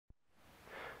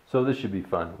So this should be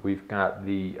fun. We've got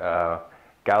the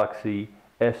Galaxy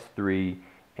S3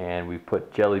 and we've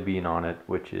put Jelly Bean on it,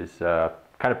 which is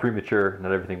kind of premature.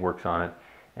 Not everything works on it.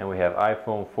 And we have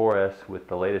iPhone 4S with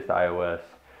the latest iOS.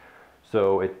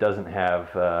 So it doesn't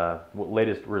have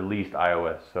latest released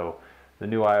iOS. So the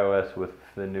new iOS with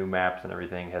the new maps and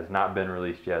everything has not been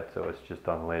released yet, so it's just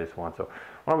on the latest one. So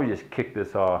why don't we just kick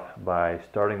this off by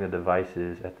starting the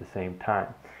devices at the same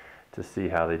time to see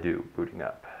how they do booting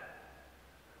up.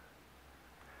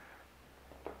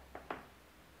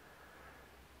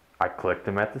 I clicked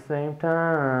them at the same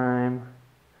time.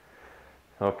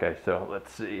 Okay, so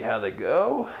let's see how they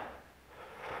go.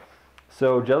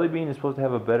 So Jelly Bean is supposed to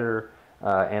have a better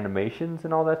animations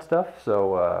and all that stuff.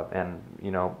 So, and you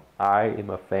know, I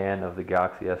am a fan of the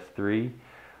Galaxy S3.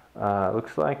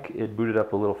 Looks like it booted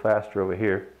up a little faster over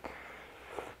here.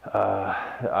 The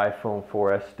iPhone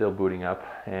 4S still booting up,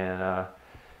 and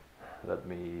let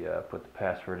me put the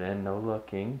password in, no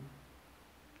looking.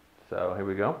 So here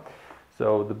we go.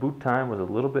 So the boot time was a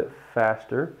little bit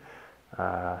faster,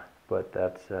 but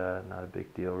that's not a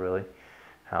big deal really.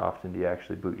 How often do you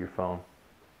actually boot your phone?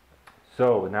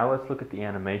 So now let's look at the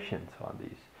animations on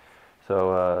these.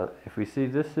 So if we see,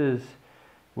 this is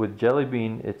with Jelly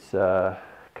Bean, it's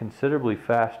considerably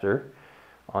faster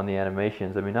on the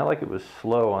animations. I mean, not like it was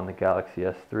slow on the Galaxy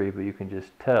S3, but you can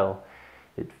just tell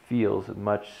it feels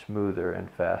much smoother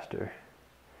and faster.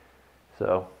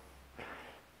 So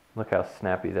look how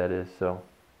snappy that is. So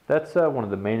that's one of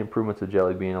the main improvements of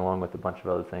Jelly Bean, along with a bunch of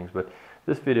other things. But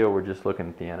this video, we're just looking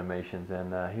at the animations,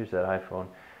 and here's that iPhone.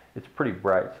 It's pretty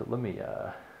bright, so let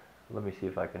me see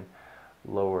if I can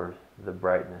lower the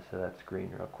brightness of that screen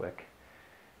real quick,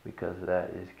 because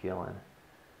that is killing.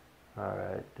 All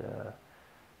right,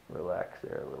 relax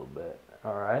there a little bit.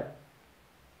 All right.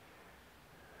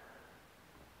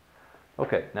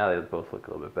 Okay, now they both look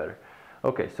a little bit better.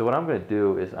 Okay, so what I'm going to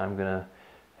do is I'm going to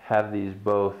have these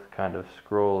both kind of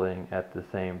scrolling at the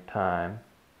same time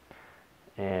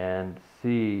and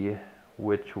see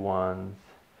which ones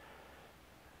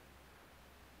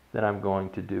that I'm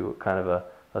going to do kind of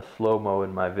a slow-mo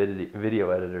in my video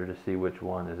editor to see which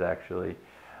one is actually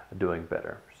doing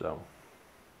better. So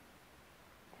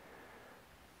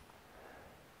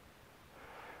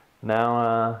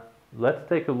now let's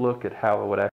take a look at how it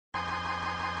would actually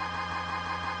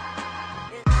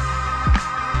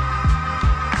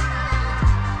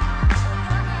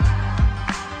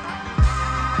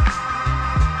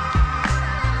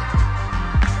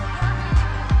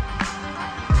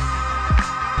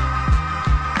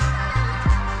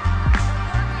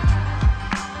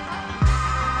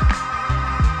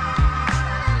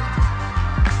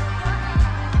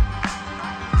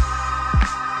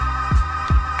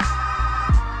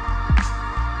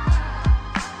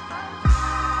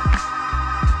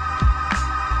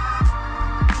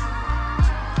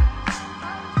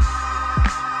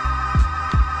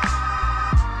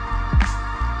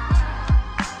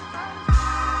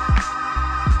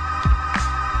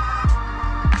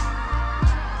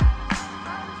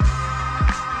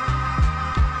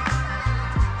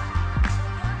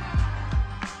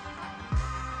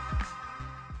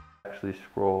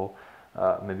scroll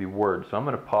maybe words. So I'm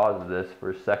going to pause this for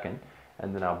a second,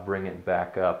 and then I'll bring it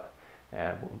back up,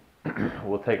 and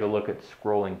we'll take a look at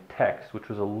scrolling text, which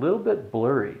was a little bit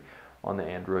blurry on the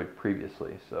Android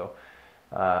previously. So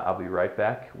I'll be right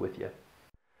back with you.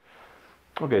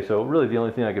 Okay, so really the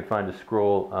only thing I could find to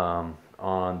scroll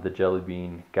on the Jelly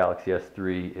Bean Galaxy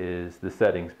S3 is the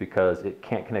settings, because it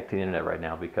can't connect to the internet right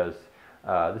now, because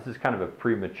this is kind of a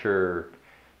premature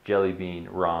Jelly Bean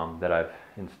ROM that I've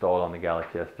installed on the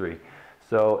Galaxy S3.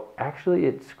 So actually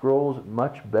it scrolls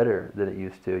much better than it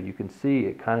used to. You can see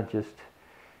it kind of just,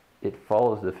 it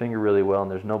follows the finger really well,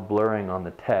 and there's no blurring on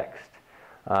the text,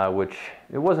 which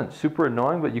it wasn't super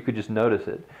annoying, but you could just notice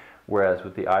it. Whereas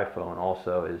with the iPhone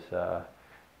also is,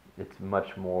 it's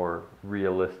much more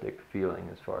realistic feeling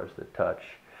as far as the touch.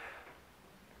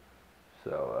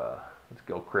 So let's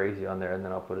go crazy on there, and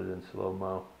then I'll put it in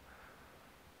slow-mo.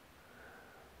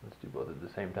 Let's do both at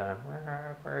the same time.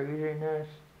 Craziness.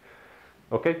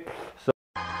 Okay, so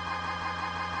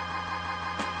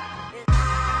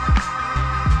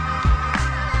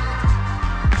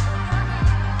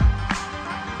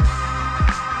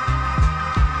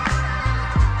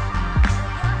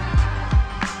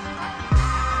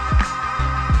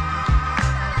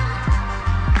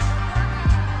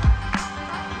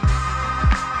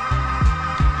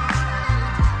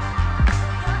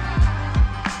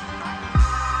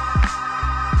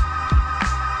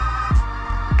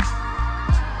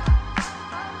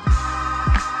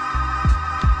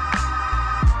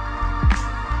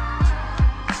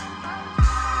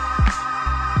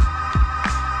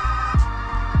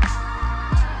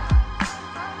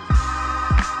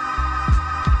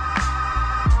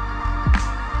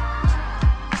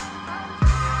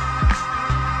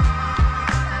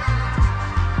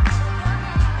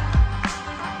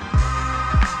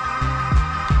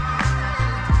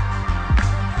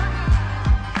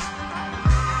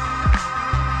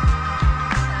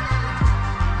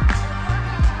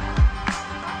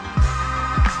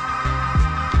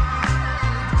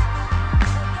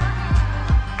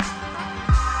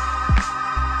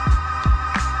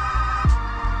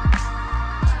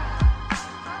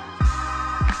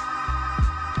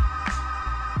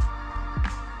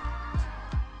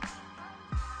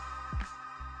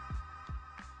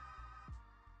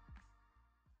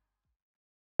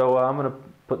So I'm going to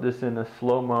put this in a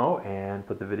slow-mo and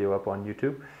put the video up on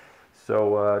YouTube.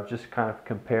 So just kind of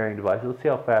comparing devices. Let's see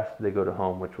how fast they go to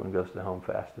home, which one goes to home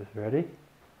fastest. Ready?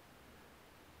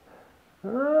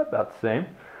 About the same.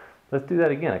 Let's do that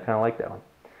again. I kind of like that one.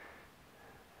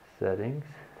 Settings,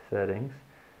 settings.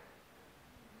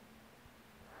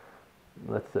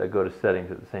 Let's go to settings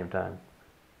at the same time.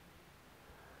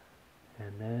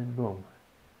 And then boom.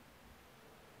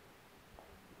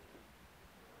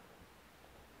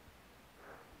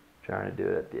 Trying to do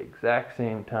it at the exact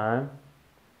same time.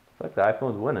 It's like the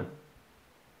iPhone's winning.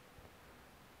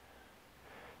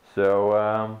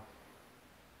 So,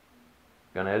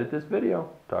 gonna edit this video.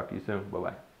 Talk to you soon.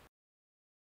 Bye-bye.